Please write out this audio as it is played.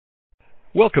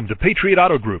Welcome to Patriot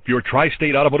Auto Group, your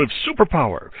tri-state automotive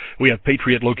superpower. We have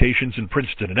Patriot locations in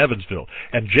Princeton and Evansville,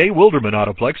 and J. Wilderman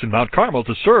Autoplex in Mount Carmel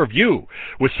to serve you.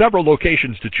 With several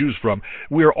locations to choose from,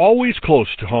 we are always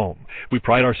close to home. We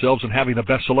pride ourselves in having the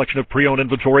best selection of pre-owned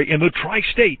inventory in the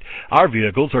tri-state. Our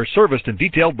vehicles are serviced and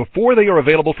detailed before they are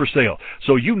available for sale,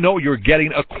 so you know you're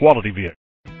getting a quality vehicle.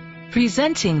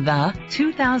 Presenting the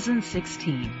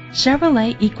 2016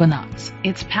 Chevrolet Equinox.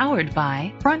 It's powered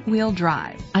by front-wheel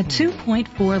drive, a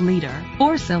 2.4-liter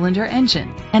four-cylinder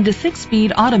engine, and a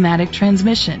 6-speed automatic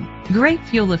transmission. Great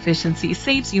fuel efficiency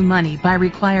saves you money by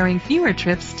requiring fewer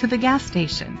trips to the gas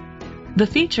station. The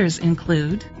features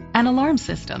include an alarm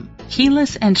system,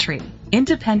 keyless entry,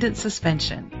 independent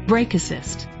suspension, brake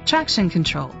assist, traction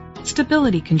control,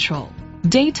 stability control,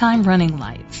 daytime running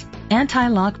lights,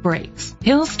 anti-lock brakes,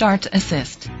 hill start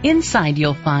assist. Inside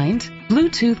you'll find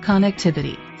Bluetooth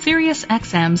connectivity, Sirius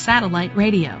XM satellite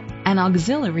radio, an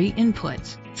auxiliary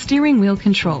input, steering wheel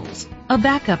controls, a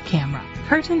backup camera,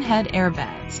 curtain head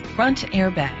airbags, front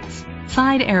airbags,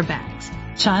 side airbags,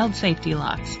 child safety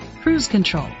locks, cruise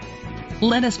control.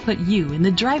 Let us put you in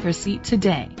the driver's seat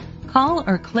today. Call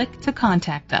or click to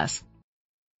contact us.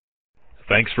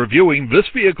 Thanks for viewing this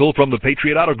vehicle from the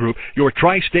Patriot Auto Group, your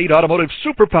tri-state automotive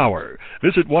superpower.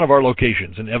 Visit one of our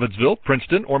locations in Evansville,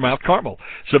 Princeton, or Mount Carmel.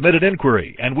 Submit an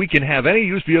inquiry, and we can have any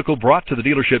used vehicle brought to the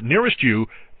dealership nearest you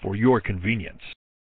for your convenience.